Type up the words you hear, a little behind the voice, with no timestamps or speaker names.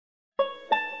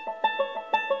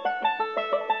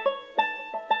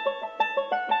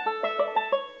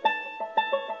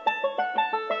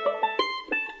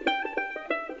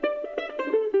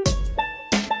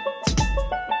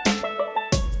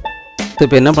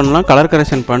இப்போ என்ன பண்ணலாம், கலர்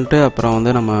கரெக்ஷன் பண்ணிட்டு அப்புறம்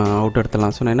வந்து நம்ம அவுட்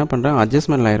எடுத்துடலாம். ஸோ நான் என்ன பண்ணுறேன்,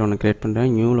 அட்ஜஸ்ட்மெண்ட் லேயர் ஒன்று க்ரியேட் பண்ணுறேன்.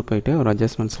 நியூவில் போய்ட்டு ஒரு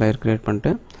அட்ஜஸ்ட்மெண்ட்ஸ் லேயர் க்ரியேட்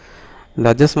பண்ணிட்டு இந்த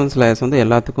அட்ஜஸ்ட்மெண்ட்ஸ் லேயர்ஸ் வந்து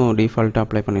எல்லாத்துக்கும் டிஃபால்ட்டாக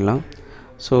அப்ளை பண்ணிடலாம்.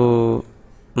 ஸோ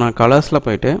நான் கலர்ஸில்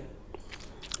போய்ட்டு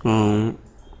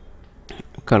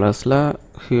கலர்ஸில்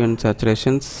ஹியூ அண்ட்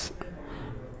சேச்சுரேஷன்ஸ்,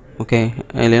 ஓகே,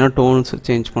 இல்லைன்னா டோன்ஸ்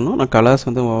சேஞ்ச் பண்ணோம். நான் கலர்ஸ்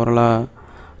வந்து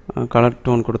ஓவராலாக கலர்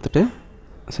டோன் கொடுத்துட்டு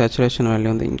சேச்சுரேஷன்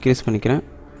வேல்யூ வந்து இன்க்ரீஸ் பண்ணிக்கிறேன்,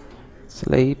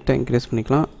 ஸ்லைட்டாக இன்க்ரீஸ்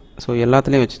பண்ணிக்கலாம். ஸோ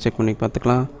எல்லாத்துலேயும் வச்சு செக் பண்ணி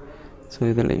பார்த்துக்கலாம். ஸோ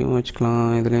இதுலேயும் வச்சுக்கலாம்,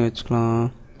 இதுலேயும் வச்சுக்கலாம்,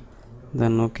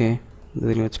 தென் ஓகே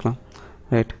இதுலேயும் வச்சுக்கலாம்.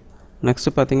 ரைட்,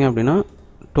 நெக்ஸ்ட்டு பார்த்திங்க அப்படின்னா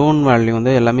டோன் வேல்யூ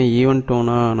வந்து எல்லாமே ஈவன்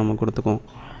டோனாக நம்ம கொடுத்துக்குவோம்.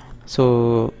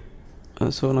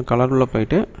 ஸோ நான் கலரில்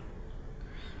போயிட்டு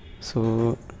ஸோ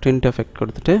டிண்ட் எஃபெக்ட்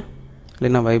கொடுத்துட்டு,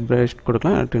 இல்லைன்னா வைப்ரேஷன்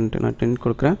கொடுக்கலாம், நான் டிண்ட்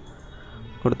கொடுக்குறேன்.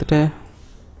 கொடுத்துட்டு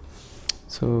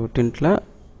ஸோ டிண்ட்டில்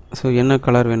ஸோ என்ன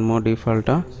கலர் வேணுமோ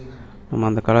டிஃபால்ட்டாக நம்ம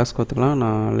அந்த கலர்ஸ் கொடுத்துக்கலாம்.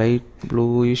 நான் லைட்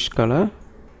ப்ளூயிஷ் கலர்,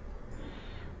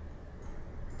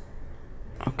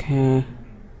 ஓகே,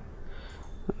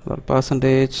 ஒரு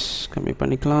பர்சன்டேஜ் கம்மி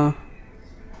பண்ணிக்கலாம்.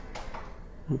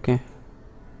 ஓகே,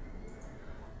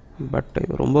 பட்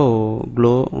இது ரொம்ப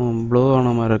ப்ளோ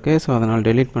ஆன மாதிரி இருக்குது. ஸோ அதனால்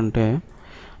டெலீட் பண்ணிட்டு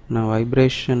நான்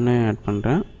வைப்ரேஷன்னு ஆட்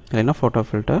பண்ணுறேன், இல்லைன்னா ஃபோட்டோ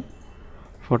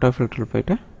ஃபில்டர்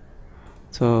போய்ட்டு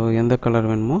ஸோ எந்த கலர்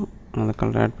வேணுமோ அந்த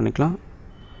கலர் ஆட் பண்ணிக்கலாம்.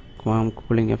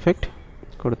 கூலிங் எஃபெக்ட்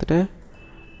கொடுத்துட்டு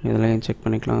இதுலேயும் செக்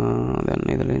பண்ணிக்கலாம், தென்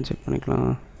இதுலேயும் செக் பண்ணிக்கலாம்.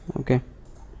 Okay,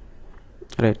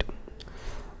 right.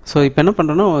 ஸோ இப்போ என்ன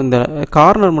பண்ணுறேன்னா இந்த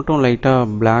கார்னர் மட்டும் லைட்டாக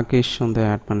பிளாக்கிஷ் வந்து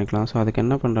ஆட் பண்ணிக்கலாம். ஸோ அதுக்கு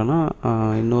என்ன பண்ணுறேன்னா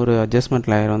இன்னொரு அட்ஜஸ்ட்மெண்ட்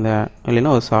லேயர் வந்து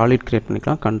இல்லைன்னா ஒரு சாலிட் க்ரியேட்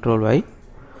பண்ணிக்கலாம். Ctrl+Y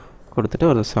கொடுத்துட்டு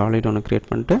ஒரு சாலிட் ஒன்று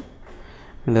க்ரியேட் பண்ணிட்டு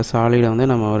இந்த சாலிடை வந்து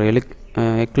நம்ம ஒரு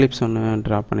எக்லிப்ஸ் ஒன்று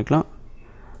ட்ரா பண்ணிக்கலாம்.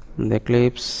 இந்த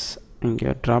எக்லிப்ஸ் இங்கே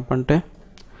ட்ரா பண்ணிட்டு,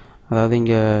 அதாவது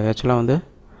இங்கே ஆக்சுவலாக வந்து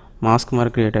மாஸ்க்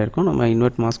மாதிரி க்ரியேட் ஆகிருக்கும். நம்ம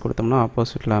இன்வெர்ட் மாஸ்க் கொடுத்தோம்னா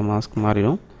ஆப்போசிட்டில் மாஸ்க்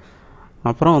மாறிடும்.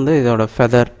 அப்புறம் வந்து இதோட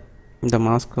ஃபெதர், இந்த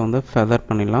மாஸ்க்கை வந்து ஃபெதர்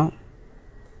பண்ணிடலாம்.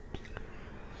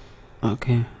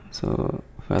 ஓகே, ஸோ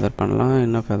ஃபெதர் பண்ணலாம்.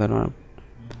 என்ன ஃபெதர்,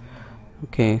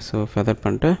 ஓகே, ஸோ ஃபெதர்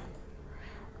பண்ணிட்டு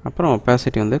அப்புறம்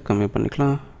ஒப்பாசிட்டி வந்து கம்மி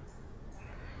பண்ணிக்கலாம்.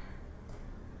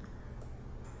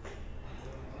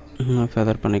 நான்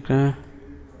ஃபெதர் பண்ணிக்கிறேன்.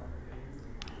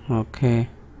 Okay,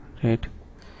 right.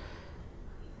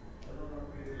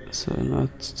 ஸோ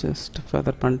நான் ஜஸ்ட்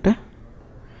ஃபெதர் பண்ணிட்டு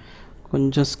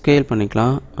கொஞ்சம் ஸ்கேல்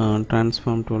பண்ணிக்கலாம்.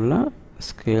 ட்ரான்ஸ்ஃபார்ம் டூலில்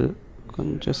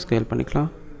கொஞ்சம் ஸ்கேல்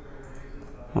பண்ணிக்கலாம்.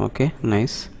 Okay,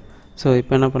 nice. ஸோ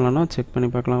இப்போ என்ன பண்ணலாம்னா செக் பண்ணி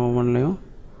பார்க்கலாம் ஒவ்வொன்றுலையும்.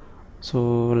 ஸோ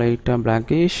லைட்டாக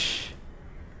பிளாக்கிஷ்,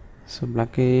 ஸோ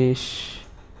பிளாக்கிஷ்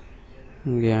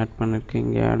இங்கே ஆட் பண்ணியிருக்கு,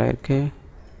 இங்கே ஆட் ஆகிருக்கு,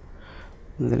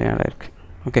 இதில் ஆட் ஆகிருக்கு.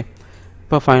 ஓகே,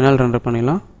 இப்போ ஃபைனல் ரெண்டர்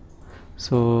பண்ணிடலாம்.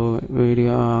 So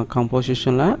video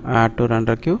கம்போசிஷனில் add to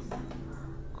render Q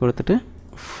கொடுத்துட்டு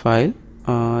ஃபைல்.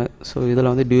 ஸோ இதில்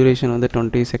வந்து டியூரேஷன் வந்து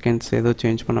 20 செகண்ட்ஸ் எதுவும்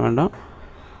சேஞ்ச் பண்ண வேண்டாம்.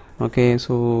 ஓகே,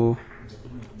 ஸோ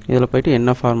இதில் போய்ட்டு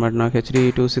என்ன ஃபார்மேட்னா HD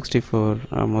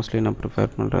 264 மோஸ்ட்லி நான்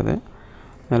ப்ரிஃபர் பண்ணுறது.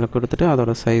 அதில் கொடுத்துட்டு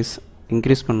அதோட சைஸ்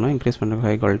இன்க்ரீஸ் பண்ண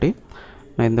ஹை குவாலிட்டி,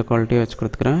 நான் இந்த குவாலிட்டியை வச்சு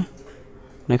கொடுத்துக்கிறேன்.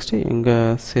 நெக்ஸ்ட்டு எங்கே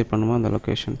சேவ் பண்ணுமோ அந்த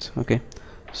locations. Okay,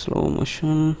 slow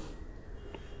motion,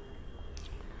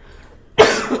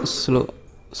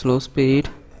 slow speed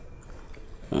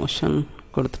motion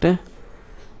கொடுத்துட்டு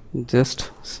ஜஸ்ட்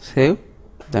சேவ்,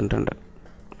 தென் ரெண்டர்.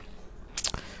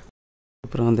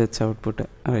 அப்புறம் வந்துச்சு அவுட்புட்டு.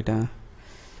 ரைட்டா,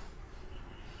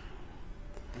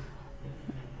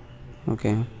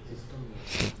 ஓகே.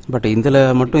 பட் இதில்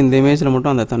மட்டும், இந்த இமேஜில்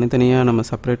மட்டும் அந்த தனித்தனியாக நம்ம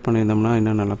செப்பரேட் பண்ணியிருந்தோம்னா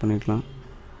இன்னும் நல்லா பண்ணிக்கலாம்.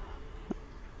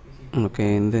 ஓகே,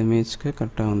 இந்த இமேஜ்க்கு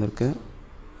கரெக்டாக வந்திருக்கு,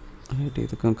 ரைட்,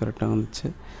 இதுக்கும் கரெக்டாக வந்துச்சு.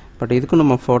 பட் இதுக்கும்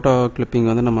நம்ம ஃபோட்டோ கிளிப்பிங்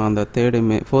வந்து நம்ம அந்த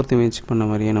ஃபோர்த் இமேஜ் பண்ண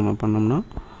மாதிரியே நம்ம பண்ணோம்னா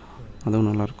அதுவும்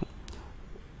நல்லாயிருக்கும்.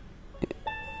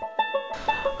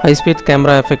 ஹை ஸ்பீட்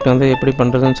கேமரா எஃபெக்ட் வந்து எப்படி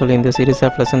பண்ணுறதுன்னு சொல்லி இந்த சீரீஸ்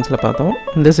ஆஃப் லெசன்ஸில் பார்த்தோம்.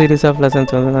 இந்த சீரீஸ் ஆஃப்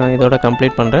லெசன்ஸ் வந்து நான் இதோட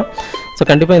கம்ப்ளீட் பண்ணுறேன். ஸோ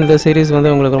கண்டிப்பாக இந்த சீரீஸ்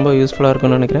வந்து உங்களுக்கு ரொம்ப யூஸ்ஃபுல்லாக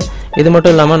இருக்கும்னு நினைக்கிறேன். இது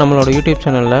மட்டும் இல்லாமல் நம்மளோட யூடியூப்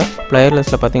சேனலில்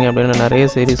பிளேயர்லிஸ்ட்டில் பார்த்தீங்க அப்படின்னா நிறைய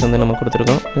சீரீஸ் வந்து நம்ம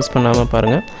கொடுத்துருக்கோம். மிஸ் பண்ணாமல்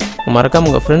பாருங்கள். மறக்காமல்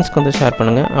உங்கள் ஃப்ரெண்ட்ஸ்க்கு வந்து ஷேர்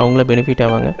பண்ணுங்கள், அவங்கள பெனிஃபிட்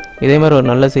ஆவாங்க. இதே மாதிரி ஒரு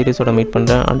நல்ல சீரீஸோட மீட்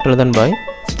பண்ணுறேன். Until then bye,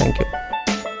 thank you.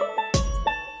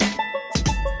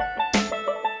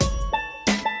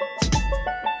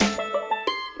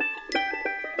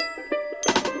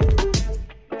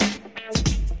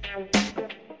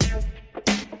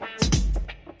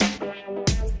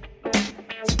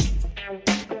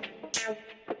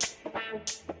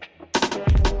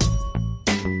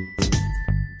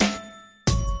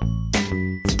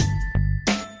 Thank you.